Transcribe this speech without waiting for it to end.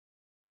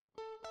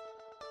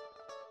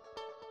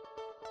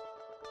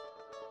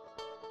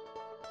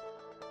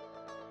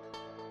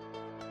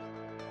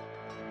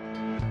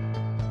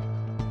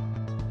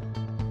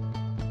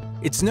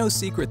It's no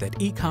secret that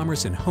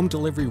e-commerce and home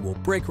delivery will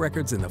break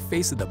records in the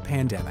face of the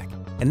pandemic.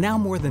 And now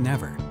more than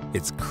ever,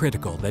 it's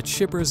critical that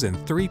shippers and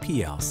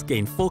 3PLs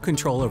gain full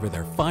control over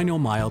their final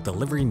mile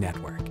delivery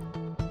network.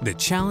 The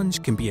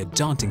challenge can be a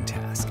daunting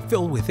task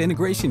filled with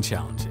integration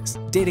challenges,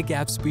 data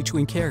gaps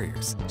between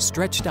carriers,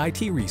 stretched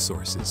IT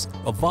resources,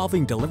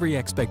 evolving delivery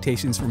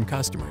expectations from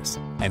customers,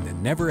 and the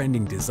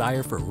never-ending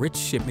desire for rich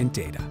shipment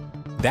data.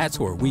 That's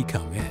where we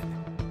come in.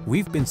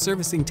 We've been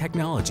servicing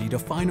technology to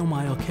final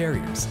mile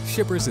carriers,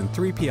 shippers, and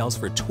 3PLs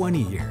for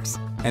 20 years.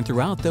 And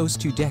throughout those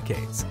 2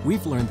 decades,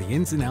 we've learned the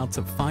ins and outs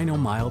of final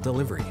mile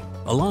delivery,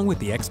 along with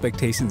the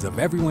expectations of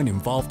everyone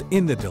involved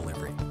in the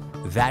delivery.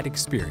 That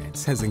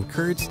experience has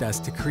encouraged us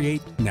to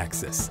create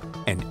Nexus,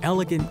 an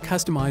elegant,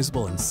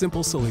 customizable, and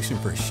simple solution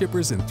for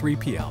shippers and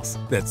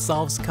 3PLs that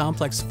solves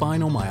complex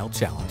final mile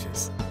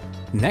challenges.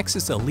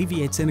 Nexus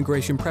alleviates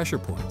integration pressure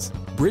points,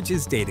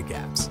 bridges data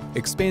gaps,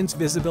 expands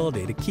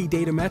visibility to key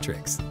data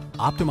metrics,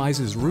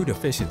 optimizes route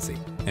efficiency,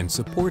 and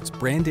supports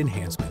brand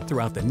enhancement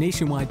throughout the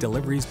nationwide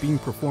deliveries being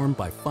performed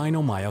by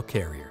final mile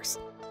carriers.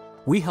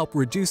 We help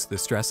reduce the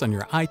stress on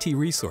your IT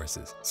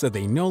resources so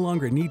they no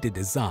longer need to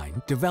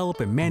design, develop,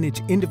 and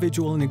manage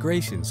individual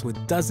integrations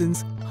with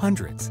dozens,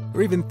 hundreds,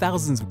 or even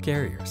thousands of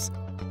carriers.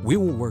 We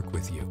will work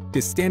with you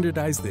to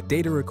standardize the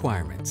data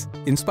requirements,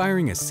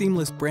 inspiring a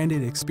seamless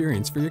branded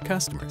experience for your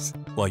customers,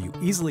 while you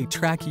easily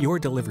track your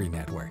delivery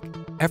network,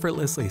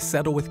 effortlessly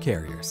settle with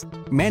carriers,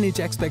 manage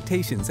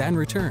expectations and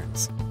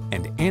returns,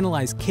 and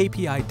analyze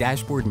KPI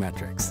dashboard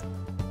metrics.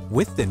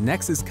 With the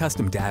Nexus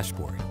Custom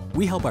Dashboard,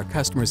 we help our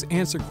customers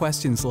answer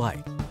questions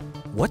like,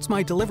 what's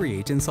my delivery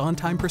agent's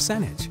on-time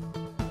percentage?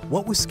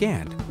 What was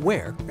scanned,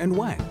 where, and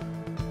when?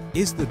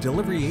 Is the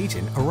delivery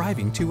agent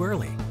arriving too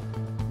early?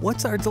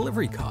 What's our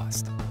delivery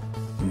cost?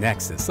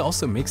 Nexus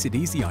also makes it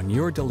easy on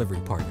your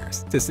delivery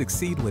partners to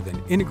succeed with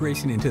an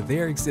integration into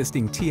their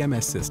existing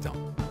TMS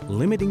system.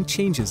 Limiting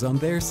changes on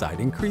their side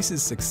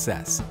increases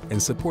success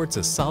and supports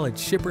a solid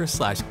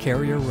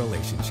shipper/carrier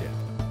relationship.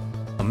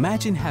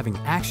 Imagine having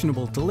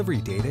actionable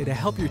delivery data to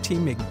help your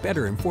team make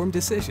better informed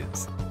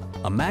decisions.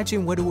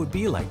 Imagine what it would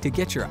be like to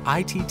get your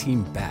IT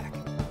team back.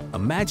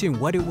 Imagine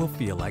what it will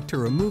feel like to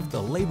remove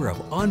the labor of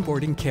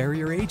onboarding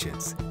carrier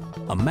agents.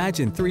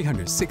 Imagine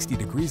 360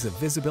 degrees of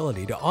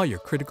visibility to all your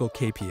critical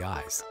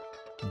KPIs.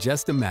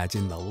 Just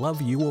imagine the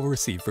love you will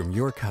receive from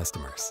your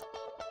customers.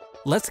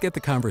 Let's get the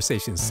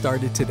conversation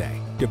started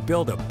today to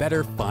build a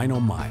better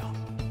final mile.